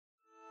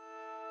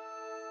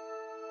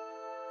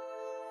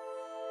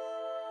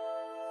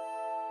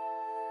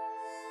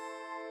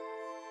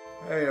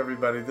Hey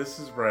everybody, this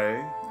is Ray.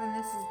 And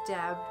this is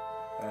Deb.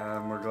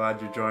 And we're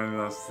glad you're joining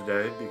us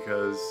today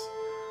because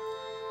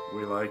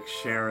we like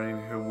sharing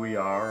who we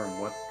are and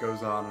what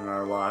goes on in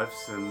our lives.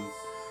 And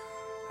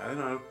I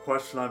know,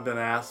 question I've been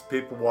asked,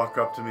 people walk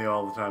up to me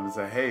all the time and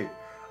say, hey,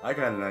 I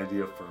got an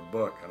idea for a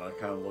book. And I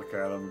kind of look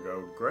at them and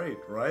go, great,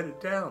 write it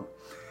down.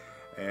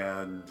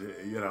 And,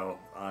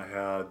 I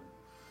had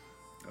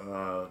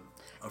a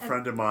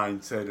friend of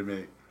mine say to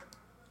me,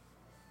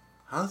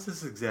 how does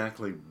this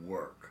exactly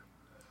work?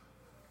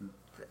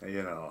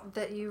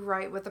 That you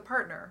write with a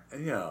partner.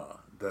 Yeah.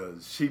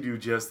 Does she do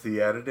just the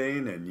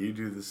editing and you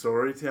do the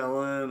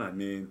storytelling? I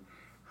mean,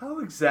 how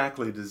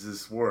exactly does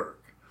this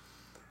work?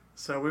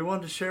 So we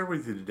wanted to share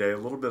with you today a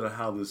little bit of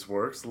how this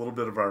works, a little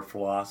bit of our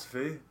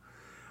philosophy.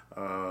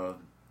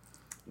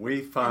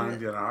 We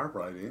find in our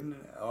writing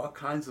all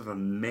kinds of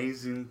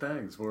amazing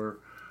things where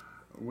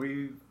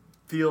we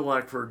feel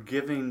like we're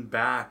giving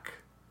back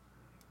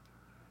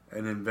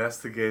and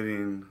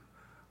investigating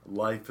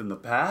life in the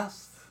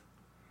past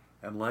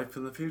and life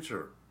in the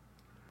future.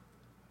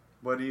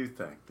 What do you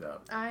think,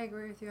 Deb? I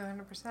agree with you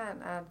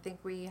 100%. I think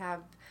we have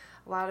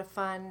a lot of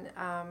fun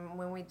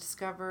when we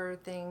discover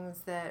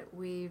things that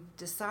we've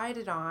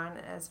decided on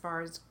as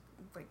far as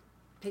like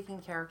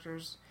picking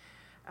characters,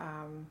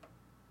 and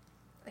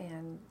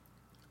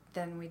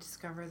then we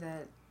discover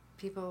that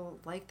people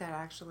like that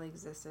actually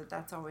existed.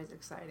 That's always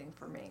exciting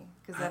for me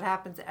because that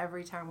happens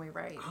every time we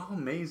write. How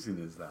amazing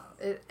is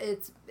that?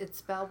 It's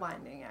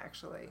spellbinding,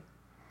 actually.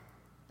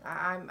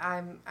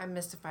 I'm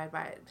mystified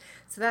by it.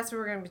 So that's what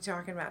we're going to be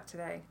talking about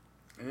today.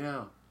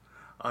 Yeah.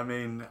 I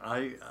mean,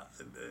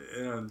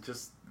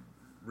 just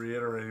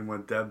reiterating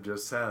what Deb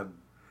just said,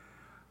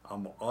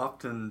 I'm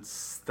often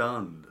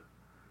stunned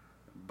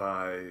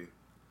by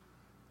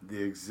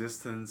the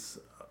existence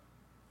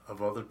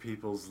of other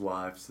people's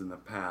lives in the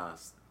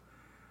past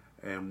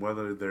and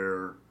whether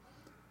they're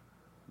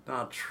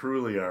not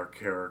truly our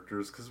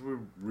characters, because we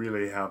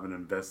really haven't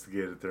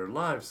investigated their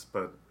lives,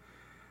 but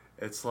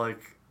it's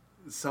like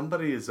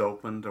somebody has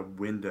opened a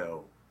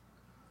window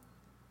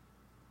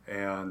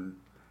and,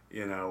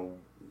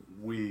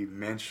 we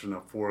mention a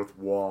fourth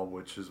wall,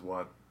 which is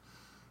what,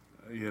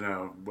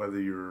 whether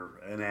you're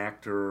an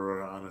actor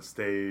or on a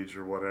stage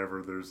or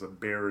whatever, there's a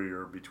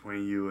barrier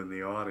between you and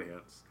the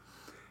audience.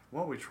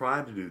 What we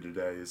try to do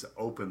today is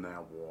open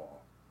that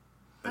wall.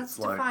 Let's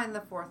define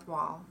the fourth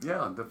wall.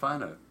 Yeah,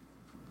 define it.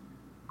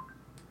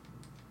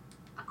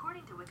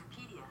 According to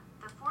Wikipedia,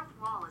 the fourth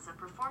wall is a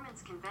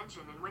performance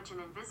convention in which an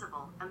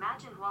invisible,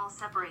 imagined wall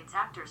separates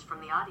actors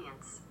from the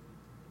audience.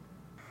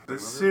 The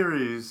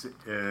series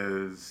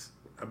is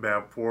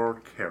about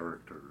 4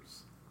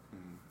 characters.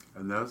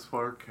 And those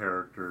 4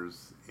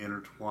 characters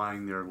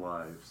intertwine their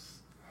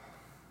lives.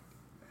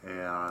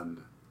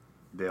 And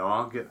they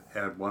all get,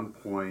 at one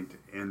point,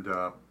 end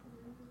up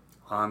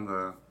on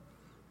the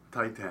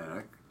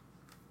Titanic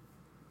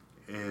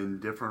in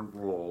different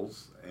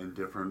roles and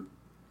different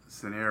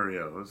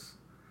scenarios.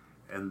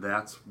 And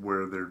that's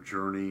where their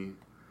journey,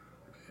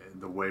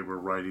 the way we're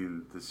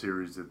writing the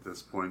series at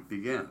this point,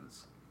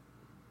 begins.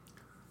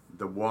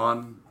 The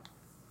one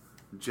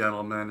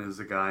gentleman is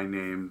a guy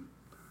named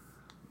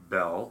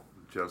Bell,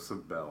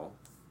 Joseph Bell.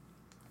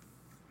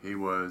 He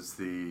was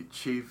the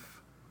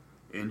chief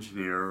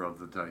engineer of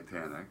the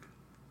Titanic.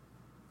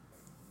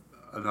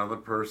 Another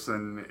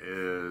person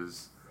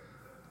is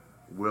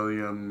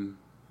William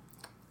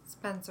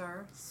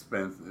Spencer.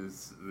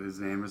 His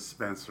name is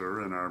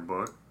Spencer in our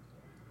book.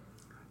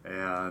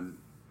 And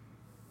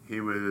he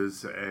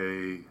was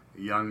a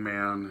young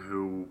man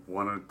who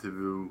wanted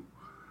to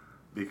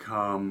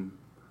become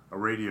a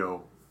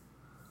radio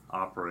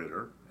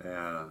operator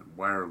and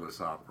wireless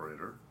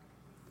operator.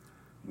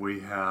 We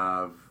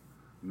have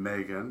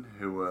Megan,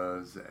 who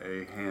was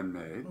a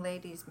handmaid.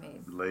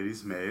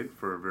 Ladies' maid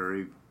For a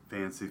very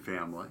fancy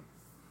family.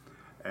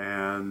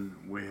 And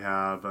we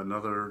have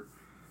another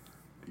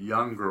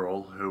young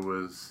girl who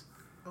was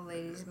a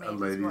ladies'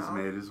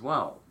 maid as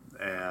well.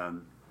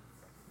 And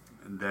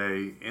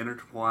they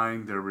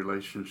intertwine, their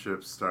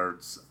relationship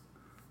starts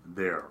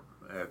there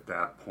at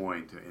that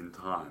point in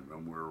time.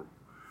 And we're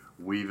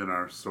weaving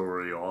our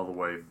story all the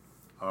way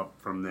up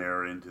from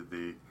there into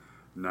the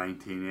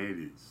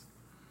 1980s.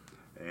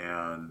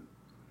 And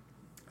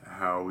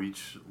how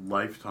each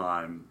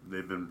lifetime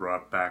they've been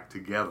brought back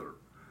together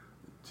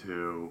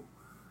to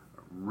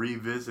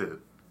revisit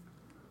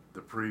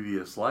the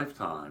previous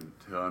lifetime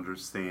to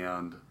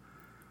understand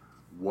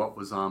what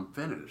was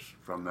unfinished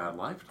from that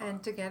lifetime.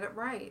 And to get it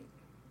right.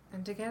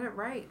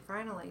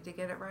 Finally, to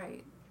get it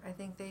right. I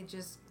think they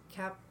just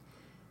kept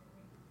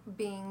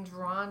being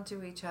drawn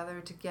to each other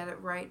to get it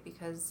right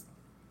because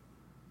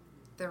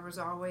there was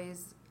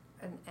always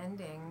an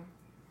ending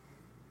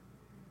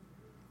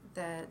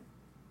that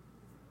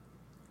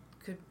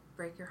could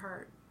break your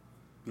heart.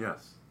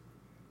 Yes.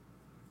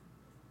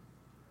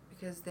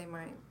 Because they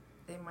might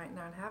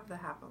not have the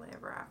happily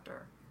ever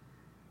after.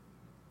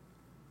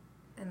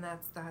 And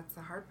that's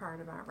the hard part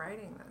about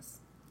writing this.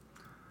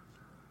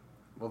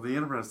 Well, the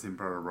interesting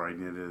part of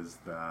writing it is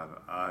that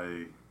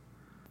I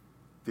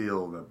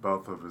feel that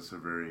both of us are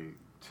very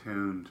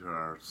tuned to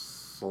our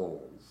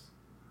souls.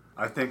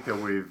 I think that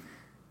we've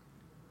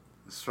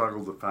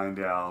struggled to find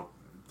out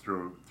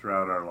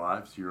throughout our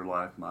lives, your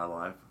life, my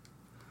life.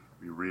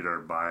 If you read our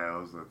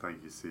bios, I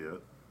think you see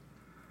it.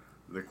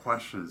 The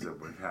questions that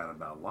we've had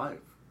about life.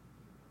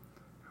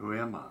 Who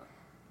am I?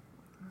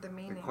 The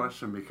meaning. The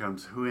question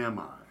becomes, who am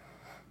I?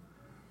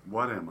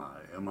 What am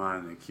I? Am I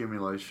an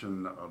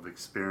accumulation of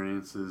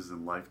experiences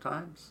and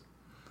lifetimes?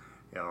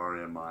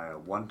 Or am I a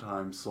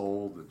one-time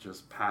soul that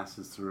just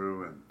passes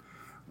through and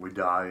we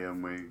die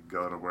and we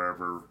go to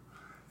wherever,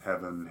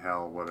 heaven,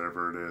 hell,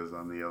 whatever it is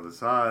on the other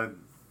side?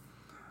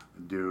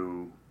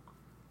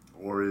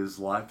 Or is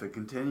life a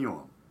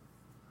continuum?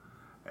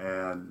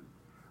 And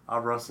I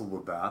wrestled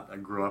with that. I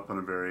grew up in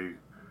a very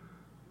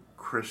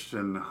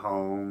Christian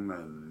home,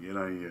 and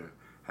you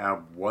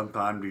have one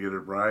time to get it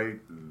right,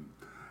 and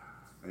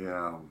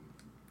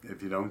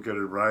if you don't get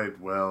it right,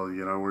 well,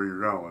 you know where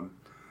you're going.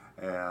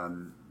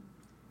 And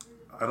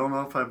I don't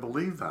know if I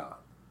believe that.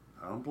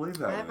 I don't believe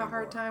that I have anymore. a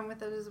hard time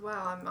with it as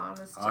well, I'm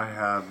honest. I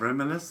have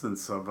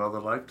reminiscence of other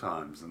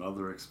lifetimes and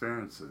other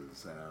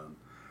experiences, and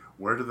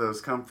where do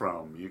those come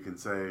from? You can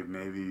say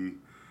maybe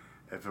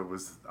if it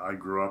was, I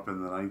grew up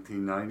in the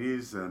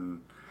 1990s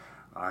and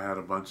I had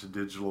a bunch of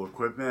digital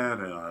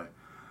equipment and I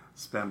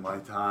spent my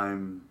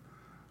time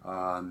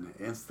on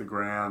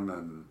Instagram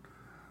and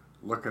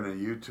looking at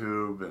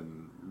YouTube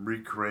and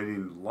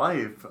recreating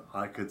life.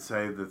 I could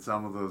say that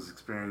some of those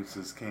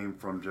experiences came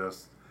from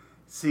just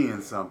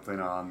seeing something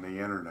on the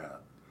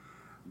internet.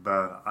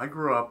 But I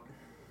grew up,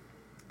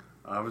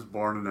 I was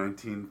born in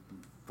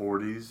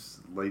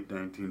 1940s, late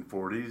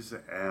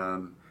 1940s,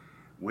 and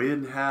we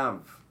didn't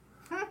have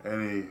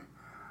any,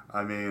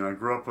 I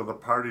grew up with a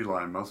party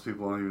line. Most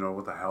people don't even know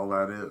what the hell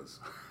that is.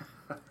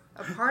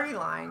 A party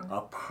line? A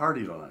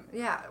party line.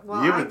 Yeah,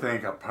 well, you would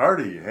think a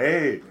party,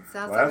 hey,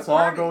 let's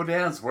all go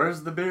dance.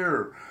 Where's the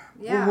beer?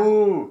 Yeah.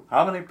 Woohoo!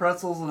 How many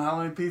pretzels and how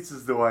many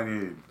pizzas do I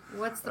need?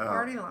 What's the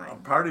party line? A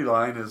party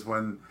line is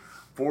when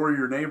 4 of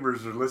your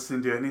neighbors are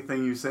listening to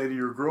anything you say to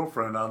your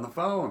girlfriend on the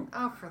phone.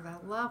 Oh, for the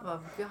love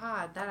of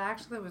God. That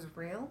actually was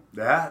real?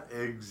 That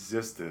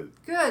existed.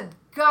 Good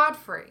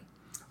Godfrey.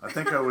 I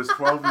think I was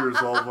 12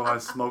 years old when I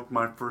smoked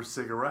my first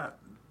cigarette.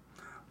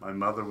 My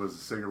mother was a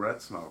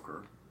cigarette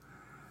smoker,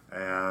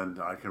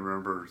 and I can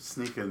remember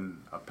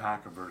sneaking a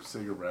pack of her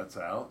cigarettes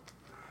out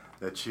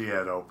that she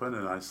had open,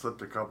 and I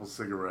slipped a couple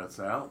cigarettes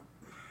out,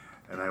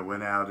 and I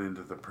went out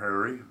into the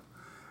prairie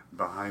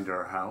behind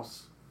our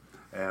house,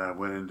 and I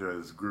went into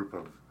this group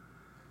of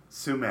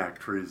sumac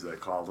trees, they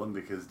called them,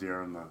 because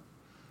during the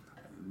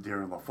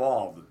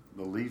fall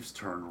the leaves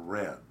turn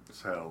red.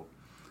 So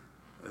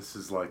this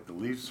is like the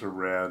leaves are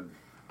red.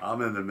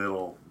 I'm in the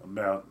middle,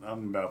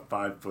 I'm about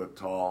 5 foot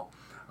tall.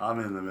 I'm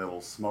in the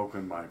middle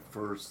smoking my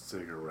first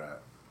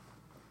cigarette,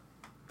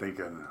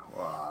 thinking,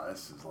 wow,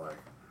 this is like,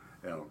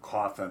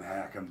 coughing,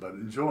 hacking, but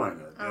enjoying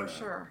it. Oh,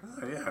 sure.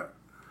 Yeah.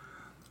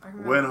 I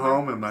Went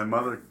home and my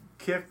mother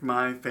kicked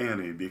my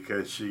fanny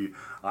because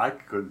I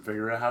couldn't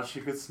figure out how she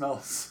could smell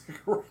a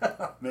cigarette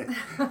on me.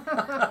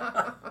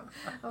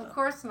 Of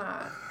course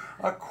not.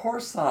 Of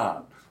course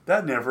not.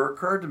 That never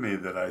occurred to me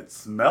that I'd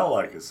smell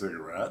like a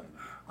cigarette.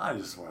 I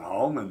just went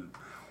home and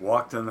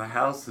walked in the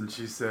house, and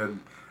she said,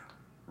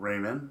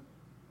 Raymond,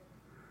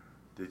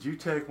 did you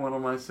take one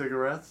of my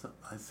cigarettes?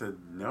 I said,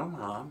 no,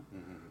 Mom.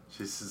 Mm-hmm.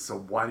 She said, so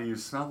why do you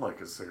smell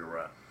like a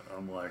cigarette?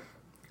 I'm like,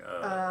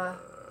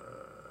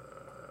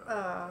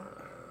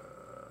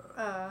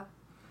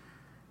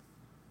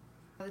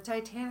 The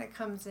Titanic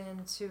comes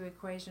into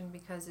equation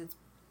because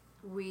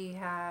we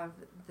have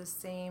the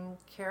same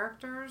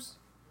characters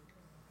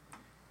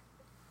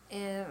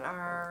in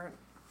our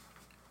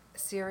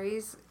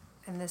series,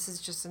 and this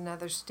is just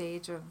another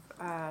stage of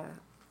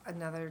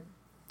another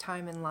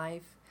time in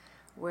life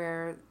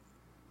where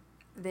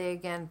they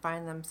again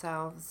find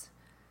themselves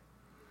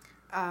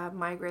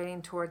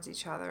migrating towards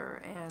each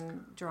other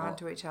and drawn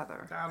to each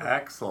other.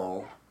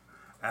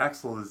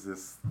 Axel is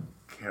this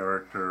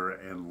character,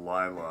 and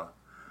Lila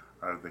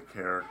are the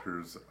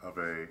characters of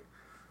The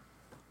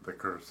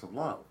Curse of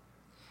Love.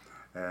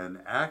 And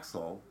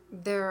Axel,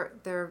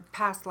 They're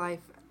past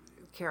life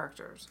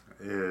characters.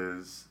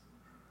 is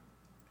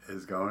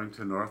going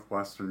to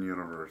Northwestern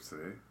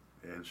University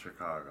in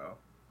Chicago,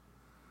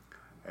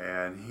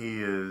 and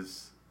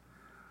his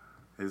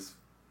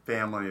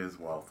family is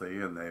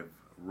wealthy, and they've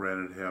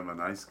rented him a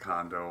nice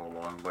condo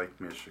along Lake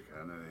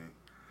Michigan, and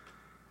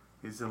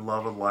he's in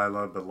love with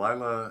Lila, but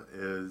Lila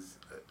is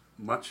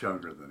much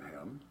younger than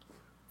him,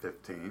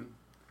 15.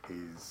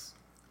 He's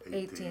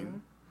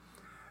 18.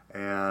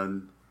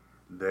 And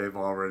they've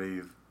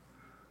already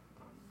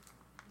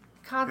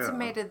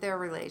consummated their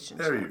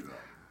relationship. There you go.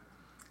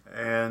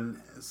 And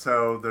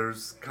so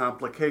there's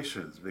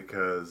complications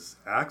because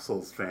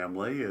Axel's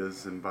family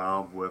is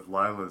involved with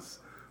Lila's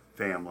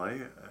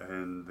family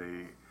in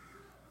the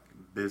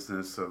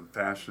business of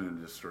fashion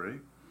industry.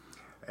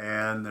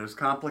 And there's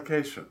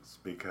complications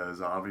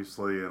because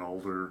obviously an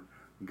older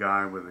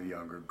guy with a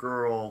younger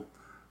girl,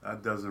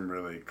 that doesn't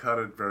really cut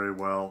it very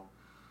well.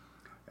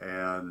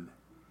 And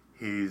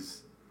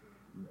he's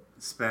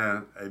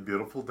spent a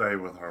beautiful day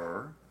with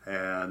her,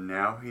 and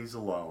now he's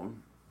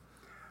alone.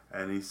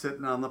 And he's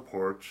sitting on the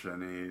porch,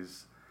 and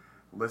he's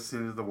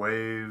listening to the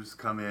waves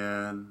come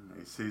in.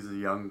 He sees a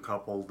young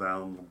couple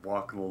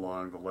walking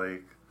along the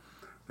lake.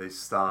 They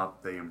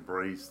stop, they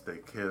embrace, they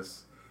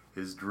kiss.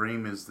 His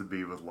dream is to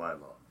be with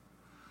Lila.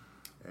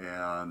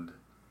 And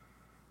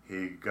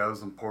he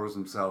goes and pours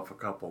himself a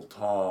couple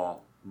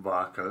tall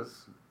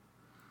vodkas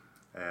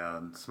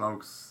and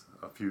smokes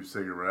a few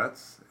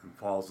cigarettes and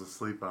falls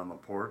asleep on the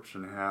porch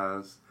and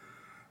has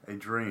a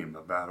dream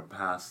about a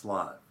past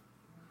life.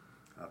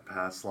 A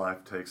past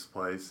life takes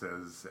place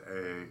as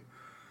a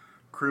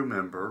crew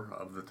member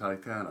of the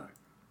Titanic.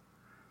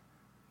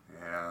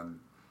 And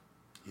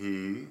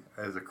he,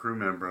 as a crew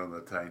member of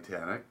the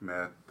Titanic,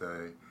 met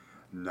the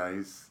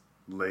nice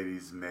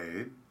lady's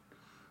maid,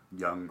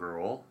 young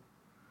girl,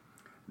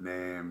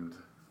 named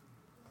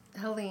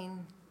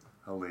Helene.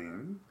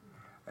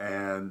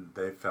 And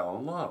they fell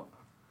in love.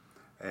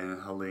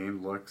 And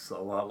Helene looks a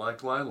lot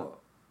like Lila.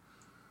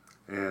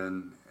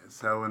 And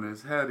so in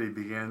his head he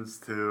begins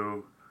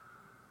to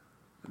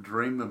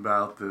dream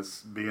about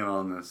this, being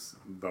on this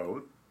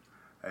boat,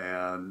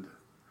 and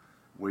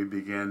we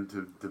begin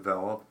to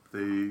develop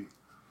the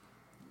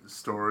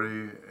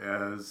story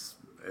as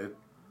it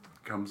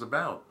comes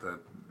about, that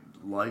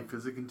life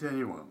is a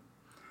continuum.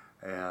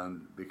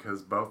 And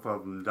because both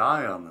of them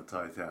die on the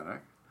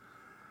Titanic,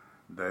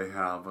 they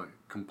have a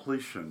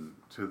completion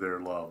to their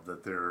love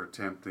that they're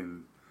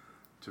attempting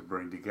to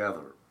bring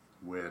together,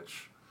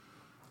 which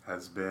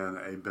has been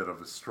a bit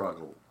of a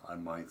struggle, I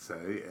might say.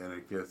 And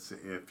it gets,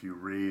 if you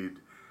read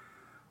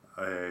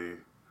a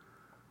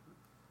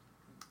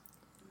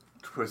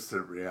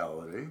Twisted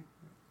Reality,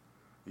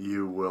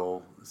 you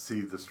will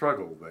see the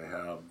struggle they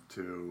have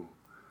to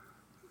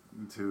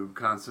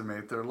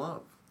consummate their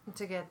love.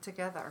 To get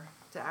together,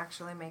 to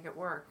actually make it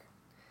work.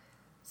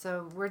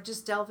 So we're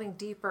just delving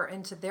deeper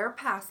into their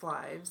past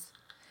lives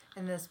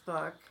in this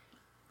book,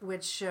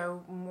 which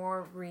show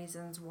more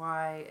reasons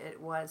why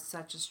it was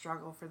such a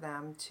struggle for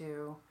them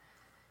to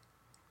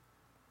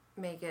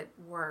make it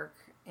work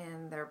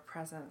in their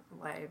present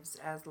lives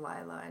as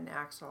Lila and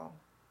Axel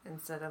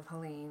instead of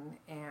Helene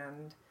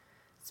and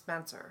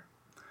Spencer.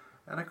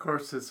 And of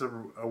course it's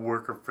a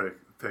work of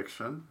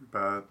fiction,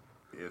 but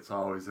it's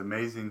always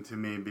amazing to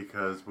me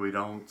because we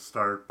don't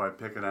start by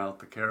picking out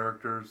the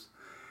characters.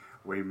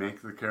 We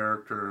make the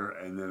character,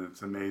 and then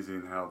it's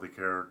amazing how the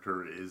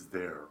character is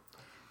there.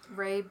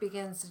 Ray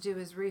begins to do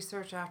his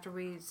research after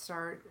we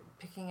start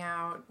picking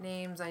out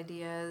names,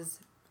 ideas,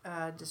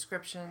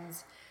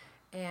 descriptions,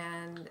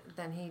 and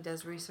then he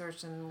does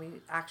research and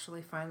we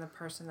actually find the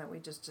person that we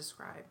just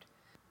described.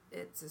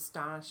 It's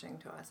astonishing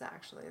to us,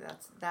 actually.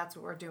 That's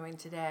what we're doing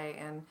today,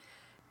 and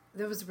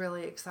it was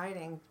really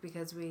exciting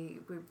because we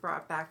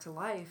brought back to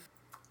life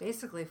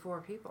basically 4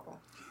 people.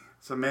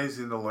 It's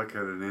amazing to look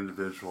at an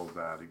individual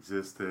that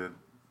existed.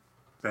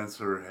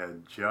 Spencer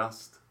had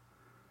just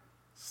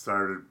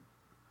started,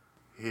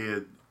 he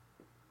had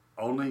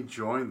only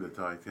joined the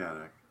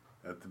Titanic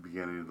at the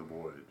beginning of the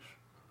voyage.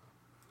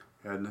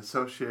 He had an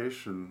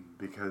association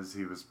because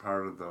he was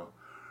part of the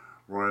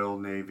Royal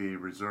Navy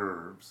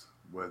Reserves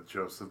with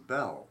Joseph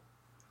Bell.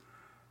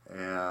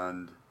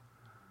 And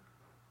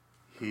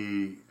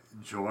he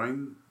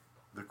joined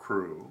the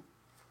crew,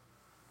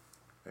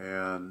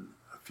 and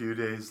a few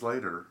days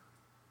later,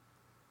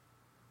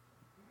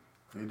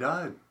 he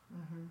died.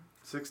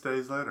 6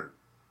 days later.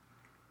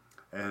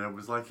 And it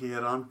was like he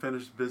had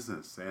unfinished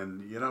business.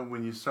 And, you know,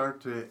 when you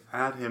start to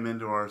add him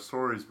into our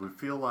stories, we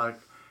feel like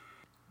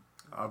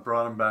I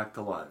brought him back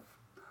to life.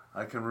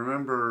 I can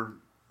remember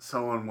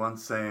someone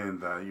once saying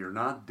that you're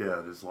not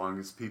dead as long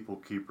as people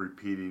keep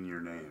repeating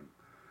your name.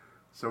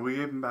 So we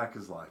gave him back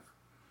his life.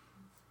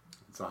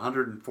 It's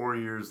 104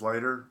 years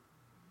later,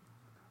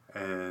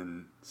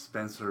 and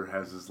Spencer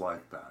has his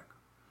life back.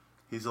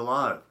 He's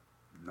alive,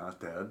 not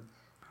dead.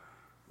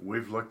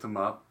 We've looked him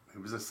up. He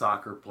was a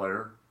soccer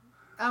player.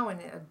 Oh,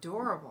 and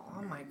adorable.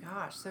 Oh my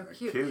gosh, so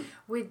cute.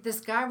 This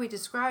guy we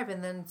describe,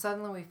 and then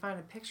suddenly we find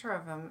a picture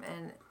of him,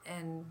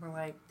 and we're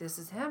like, this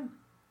is him.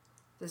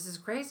 This is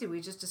crazy.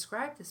 We just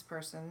described this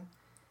person,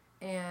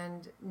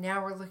 and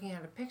now we're looking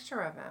at a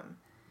picture of him.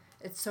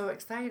 It's so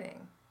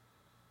exciting.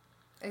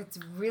 It's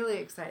really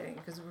exciting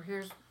because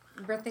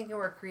we're thinking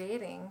we're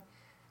creating,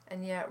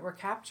 and yet we're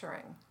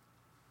capturing.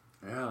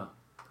 Yeah.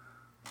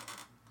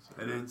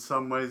 And in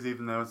some ways,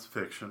 even though it's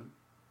fiction,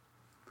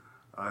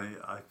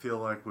 I feel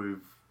like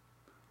we've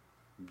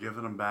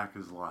given him back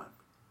his life.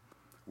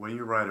 When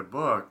you write a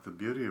book, the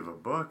beauty of a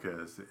book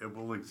is it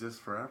will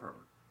exist forever.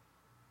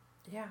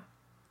 Yeah.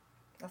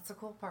 That's the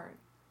cool part.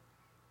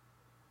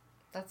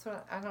 That's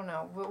what, I don't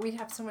know. We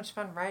have so much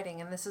fun writing,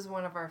 and this is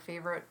one of our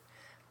favorite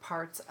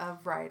parts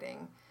of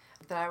writing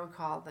that I would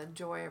call the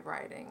joy of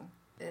writing,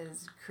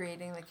 is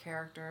creating the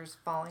characters,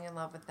 falling in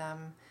love with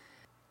them,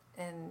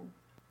 and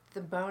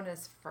the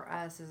bonus for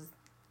us is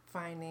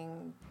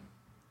finding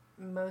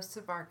most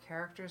of our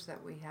characters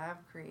that we have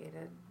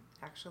created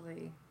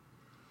actually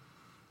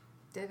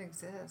did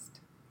exist.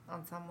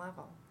 on some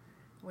level,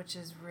 which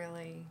is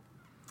really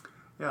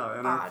Yeah,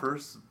 and odd. our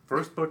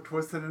first book,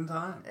 Twisted in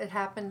Time. It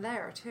happened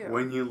there too.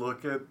 When you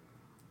look at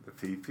the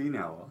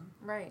Fifinella,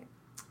 Right.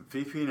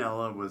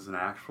 Fifinella was an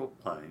actual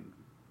plane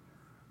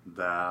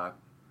that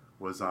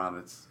was on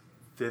its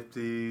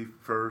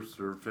 51st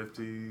or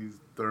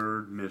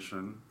 53rd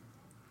mission,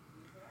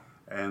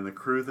 and the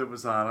crew that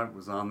was on it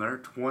was on their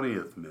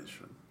 20th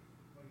mission.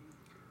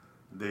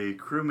 The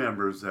crew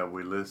members that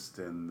we list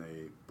in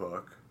the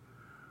book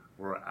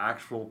were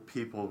actual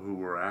people who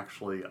were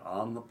actually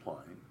on the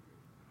plane.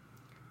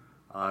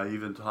 I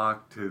even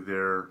talked to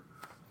their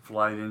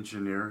flight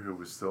engineer who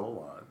was still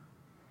alive,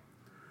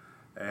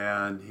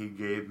 and he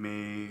gave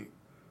me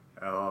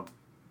a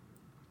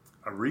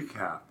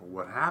recap of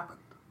what happened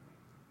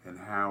and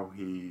how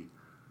he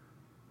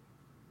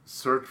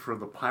searched for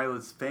the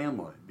pilot's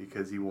family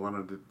because he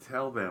wanted to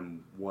tell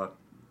them what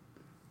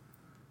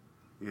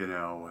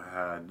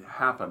had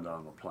happened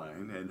on the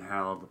plane and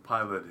how the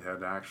pilot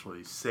had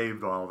actually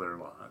saved all their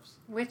lives.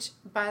 Which,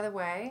 by the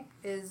way,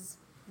 is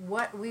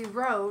what we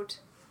wrote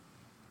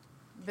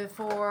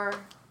before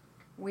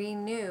Ray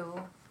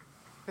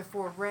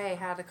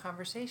had a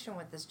conversation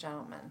with this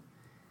gentleman.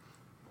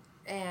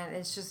 And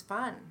it's just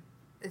fun.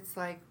 It's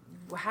like,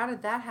 how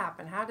did that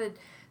happen?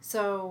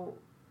 So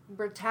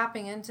we're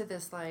tapping into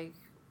this like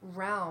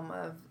realm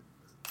of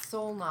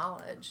soul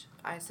knowledge,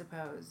 I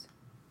suppose.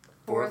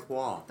 Fourth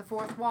wall. The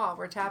fourth wall.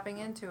 We're tapping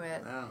into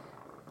it. Yeah.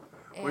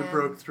 We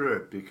broke through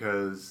it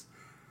because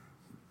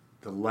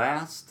the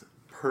last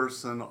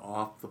person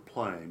off the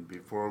plane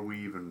before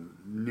we even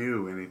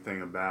knew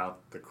anything about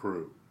the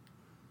crew,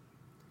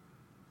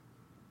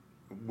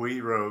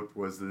 we wrote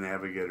was the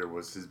navigator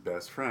was his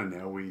best friend.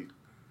 Now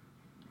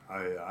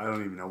I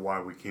don't even know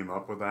why we came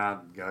up with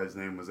that. The guy's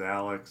name was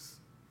Alex,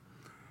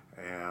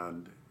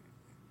 and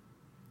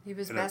he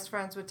was best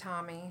friends with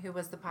Tommy, who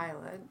was the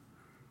pilot.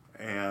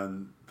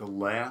 And the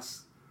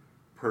last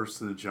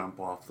person to jump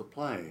off the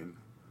plane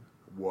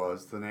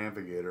was the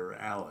navigator,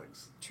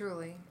 Alex.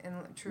 Truly.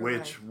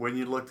 Which, when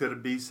you looked at a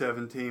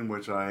B-17,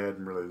 which I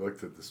hadn't really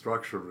looked at the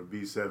structure of a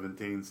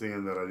B-17,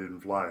 seeing that I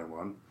didn't fly in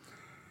one,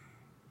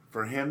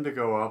 for him to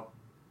go up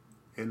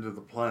into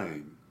the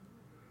plane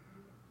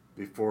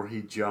before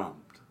he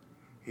jumped,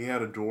 he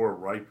had a door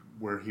right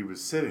where he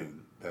was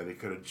sitting that he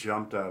could have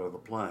jumped out of the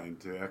plane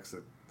to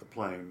exit the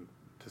plane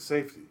to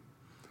safety.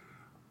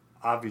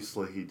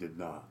 Obviously, he did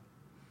not.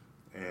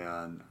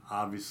 And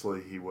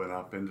obviously, he went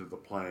up into the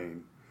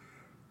plane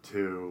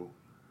to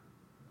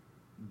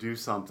do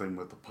something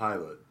with the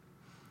pilot.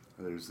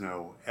 There's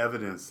no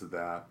evidence of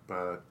that,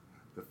 but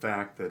the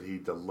fact that he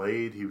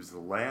delayed, he was the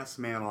last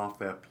man off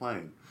that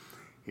plane.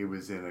 He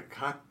was in a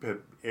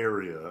cockpit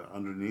area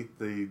underneath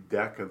the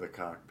deck of the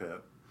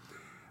cockpit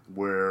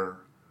where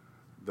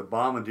the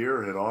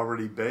bombardier had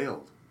already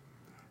bailed.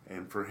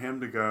 And for him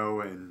to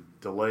go and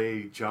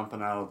delay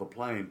jumping out of the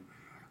plane,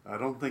 I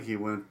don't think he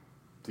went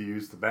to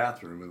use the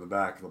bathroom in the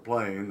back of the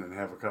plane and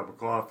have a cup of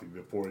coffee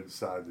before he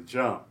decided to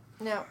jump.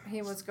 No,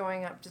 he was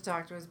going up to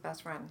talk to his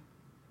best friend.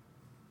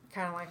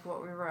 Kind of like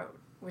what we wrote,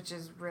 which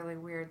is really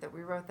weird that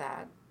we wrote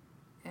that.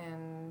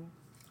 And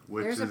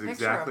which is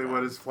exactly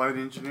what his flight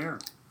engineer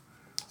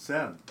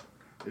said.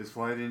 His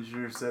flight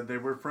engineer said they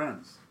were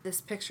friends.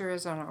 This picture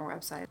is on our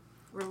website.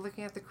 We're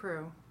looking at the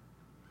crew.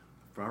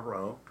 Front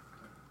row.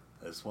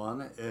 This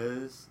one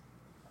is,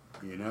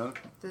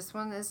 This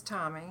one is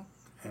Tommy.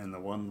 And the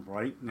one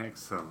right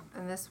next to him.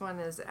 And this one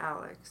is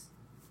Alex.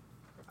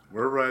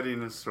 We're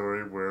writing a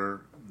story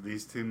where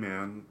these two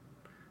men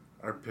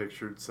are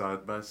pictured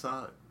side by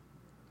side.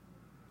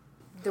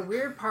 The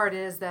weird part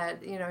is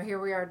that, here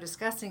we are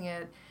discussing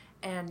it,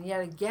 and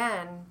yet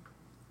again,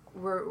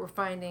 we're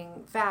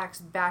finding facts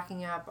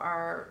backing up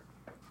our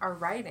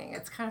writing.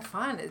 It's kind of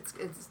fun.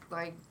 It's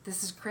like,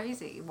 this is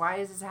crazy. Why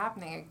is this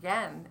happening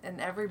again? In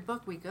every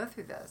book we go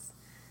through this,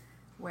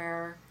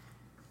 where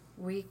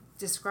we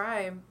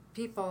describe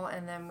people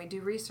and then we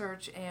do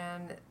research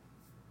and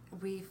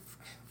we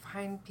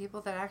find people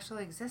that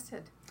actually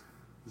existed.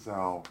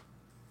 So,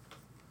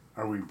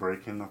 are we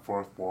breaking the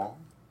fourth wall?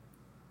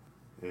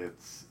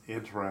 It's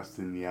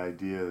interesting, the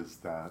ideas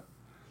that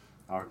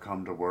I'll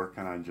come to work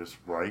and I just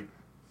write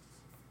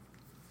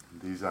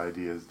these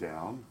ideas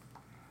down,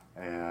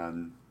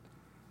 and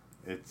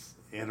it's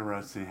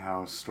interesting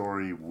how a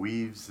story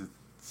weaves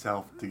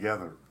itself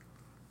together.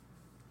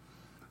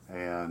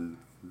 And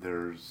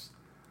there's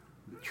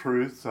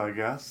truths, I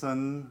guess,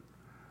 and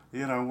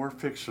we're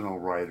fictional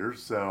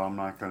writers, so I'm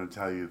not going to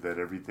tell you that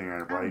everything I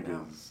write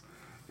is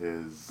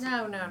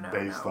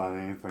based on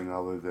anything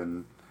other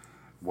than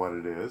what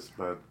it is,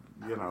 but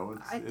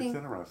it's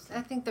interesting.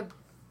 I think the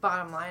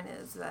bottom line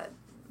is that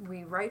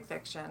we write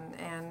fiction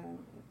and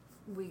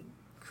we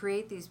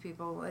create these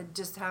people. It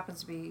just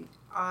happens to be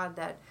odd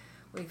that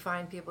we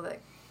find people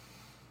that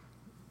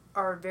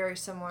are very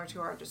similar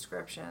to our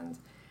descriptions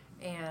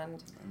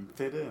and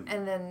fit in.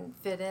 And then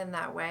fit in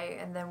that way,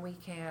 and then we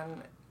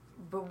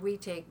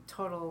take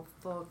total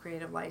full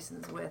creative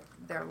license with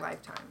their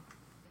lifetime.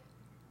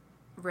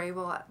 Ray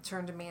will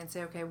turn to me and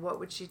say, okay, what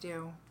would she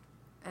do?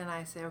 and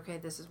I say, okay,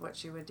 this is what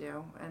she would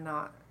do, and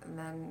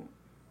then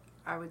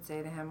I would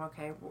say to him,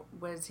 okay,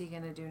 what is he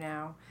going to do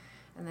now?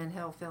 And then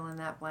he'll fill in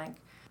that blank.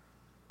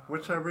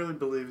 Which I really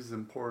believe is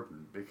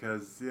important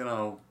because, you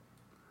know,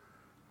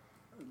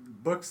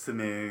 books to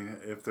me,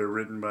 if they're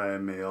written by a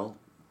male,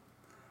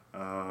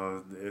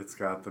 it's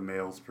got the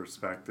male's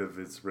perspective.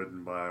 It's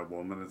written by a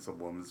woman, it's a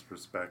woman's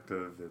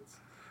perspective. It's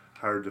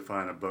hard to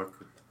find a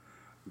book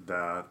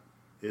that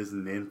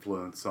isn't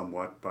influenced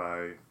somewhat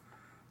by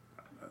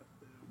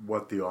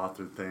what the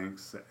author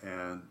thinks.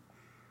 And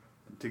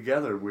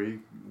together we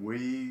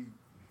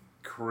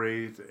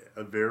create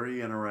a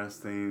very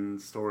interesting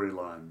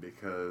storyline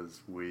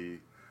because we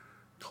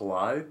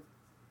collide.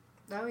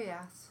 Oh,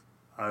 yes.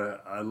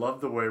 I love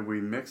the way we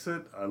mix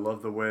it. I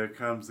love the way it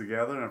comes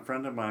together. And a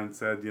friend of mine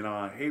said, you know,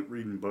 I hate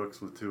reading books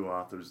with two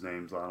authors'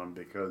 names on them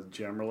because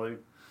generally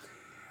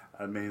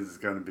that means it's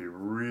going to be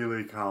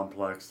really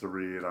complex to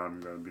read.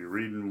 I'm going to be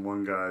reading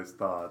one guy's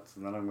thoughts,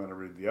 and then I'm going to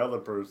read the other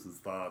person's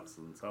thoughts,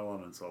 and so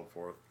on and so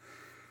forth.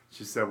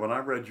 She said, when I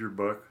read your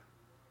book,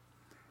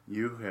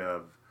 you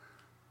have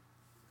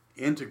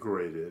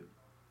integrated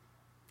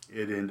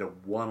it into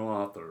one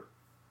author.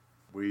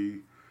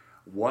 We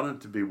want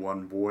it to be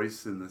one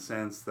voice in the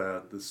sense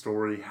that the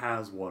story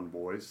has one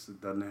voice.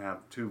 It doesn't have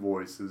two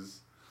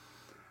voices.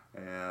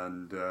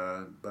 And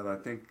but I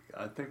think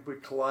we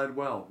collide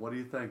well. What do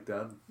you think,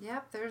 Deb?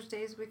 Yep, there's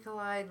days we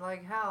collide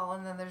like hell,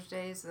 and then there's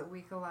days that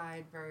we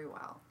collide very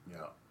well.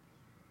 Yeah.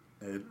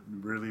 It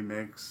really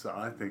makes,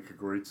 I think, a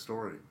great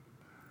story.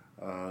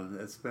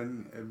 It's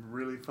been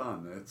really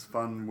fun. It's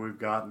fun. We've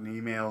gotten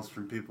emails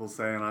from people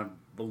saying, I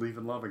believe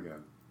in love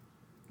again.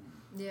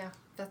 Yeah,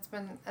 that's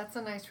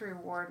a nice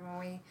reward when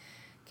we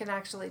can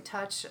actually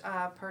touch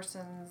a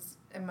person's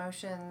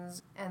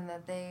emotions and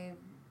that they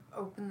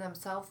open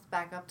themselves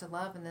back up to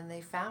love and then they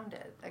found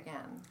it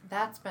again.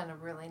 That's been a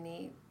really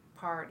neat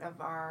part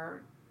of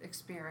our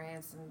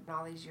experience and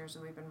all these years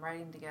that we've been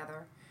writing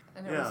together.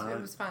 And it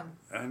was fun.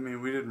 I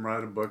mean, we didn't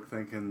write a book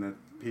thinking that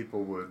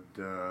people would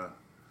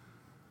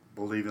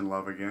believe in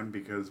love again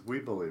because we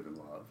believe in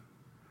love.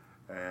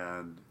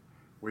 And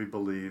we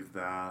believe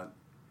that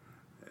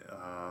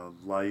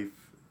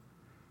life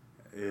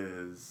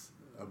is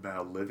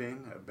about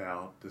living,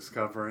 about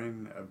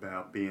discovering,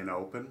 about being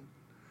open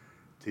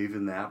to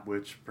even that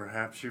which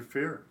perhaps you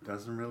fear. It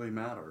doesn't really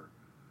matter.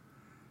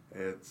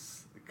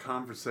 It's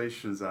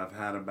conversations I've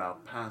had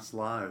about past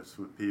lives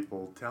with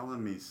people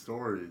telling me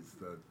stories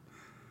that...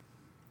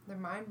 They're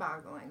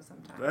mind-boggling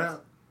sometimes. Yeah.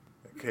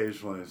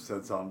 Occasionally I've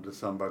said something to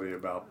somebody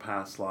about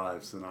past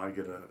lives and I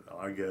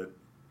get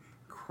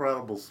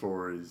incredible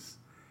stories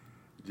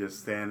just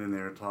standing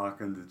there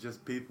talking to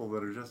just people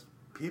that are just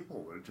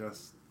people. They're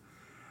just,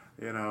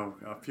 you know,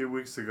 a few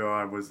weeks ago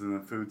I was in a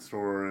food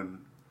store and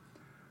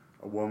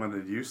a woman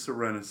that used to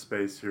rent a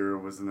space here,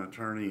 was an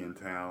attorney in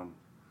town.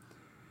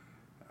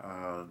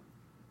 I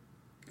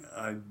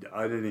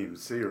didn't even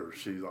see her.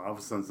 All of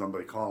a sudden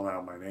somebody called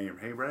out my name,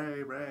 hey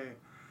Ray, Ray.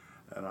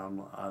 And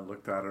I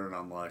looked at her and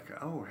I'm like,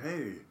 oh,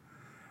 hey.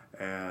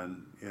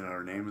 And, you know,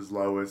 her name is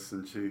Lois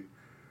and she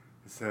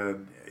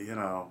said, you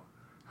know,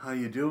 how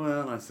you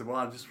doing? I said, well,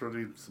 I just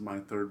released my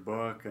third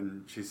book.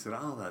 And she said,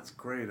 oh, that's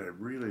great. I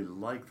really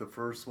like the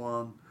first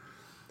one,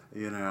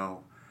 you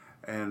know.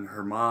 And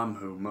her mom,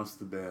 who must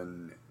have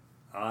been,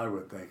 I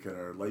would think, in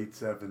her late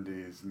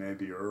 70s,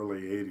 maybe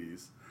early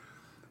 80s,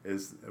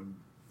 is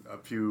a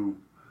few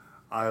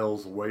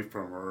aisles away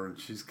from her, and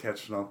she's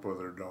catching up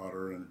with her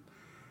daughter. And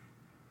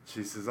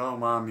she says, oh,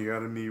 Mom, you got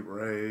to meet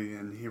Ray,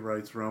 and he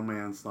writes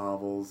romance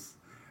novels.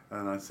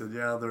 And I said,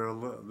 yeah, they're a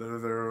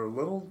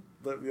little,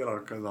 you know,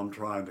 because I'm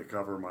trying to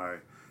cover my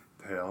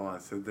tail. I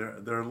said,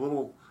 they're a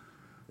little,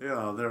 you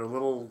know, they're a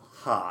little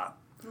hot.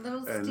 A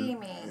little and,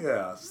 steamy.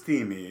 Yeah,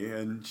 steamy.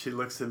 And she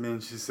looks at me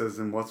and she says,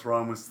 and what's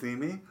wrong with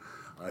steamy?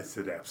 I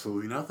said,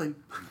 absolutely nothing.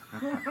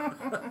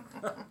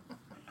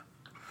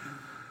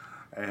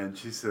 And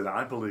she said,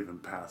 I believe in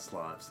past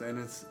lives. And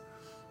it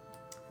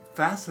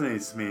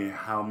fascinates me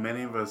how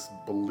many of us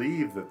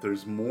believe that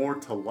there's more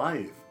to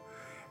life,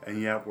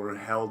 and yet we're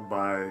held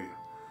by,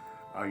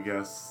 I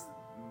guess,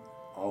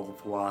 all the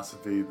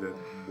philosophy that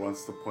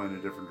wants to point a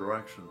different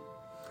direction.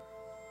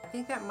 I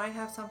think that might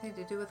have something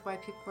to do with why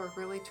people are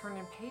really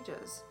turning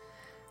pages.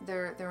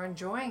 They're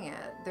enjoying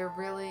it. They're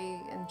really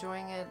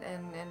enjoying it,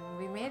 and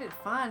we made it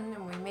fun,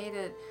 and we made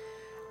it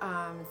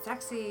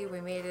sexy.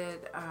 We made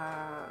it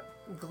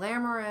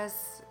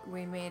glamorous.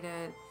 We made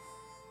it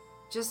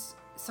just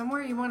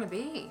somewhere you want to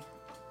be.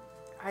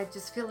 I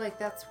just feel like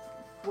that's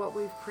what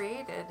we've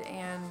created,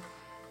 and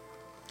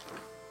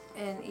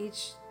in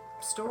each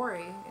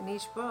story, in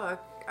each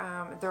book,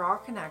 they're all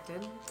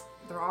connected.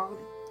 They're all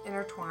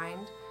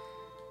intertwined.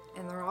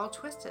 And they're all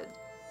twisted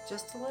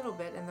just a little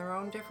bit in their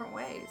own different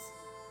ways.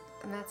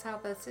 And that's how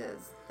this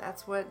is.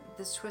 That's what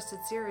this Twisted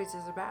series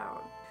is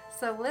about.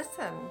 So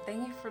listen,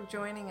 thank you for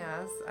joining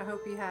us. I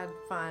hope you had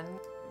fun.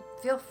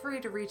 Feel free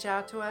to reach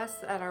out to us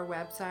at our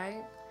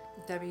website.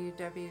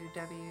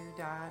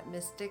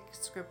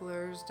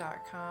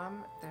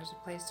 www.mysticscribblers.com. There's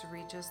a place to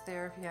reach us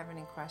there if you have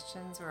any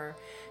questions or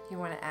you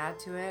want to add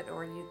to it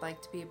or you'd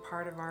like to be a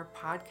part of our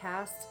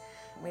podcast.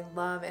 We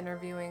love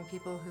interviewing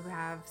people who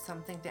have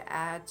something to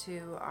add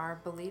to our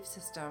belief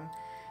system.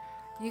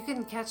 You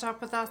can catch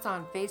up with us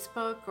on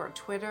Facebook or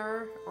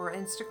Twitter or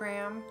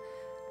Instagram.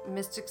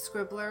 Mystic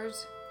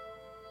Scribblers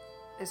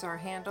is our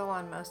handle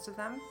on most of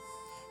them.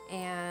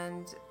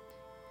 And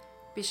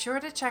be sure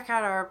to check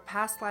out our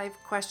past life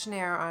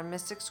questionnaire on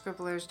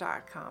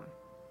mysticscribblers.com.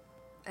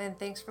 And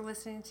thanks for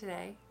listening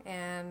today,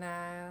 and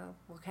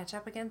we'll catch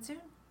up again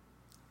soon.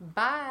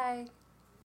 Bye!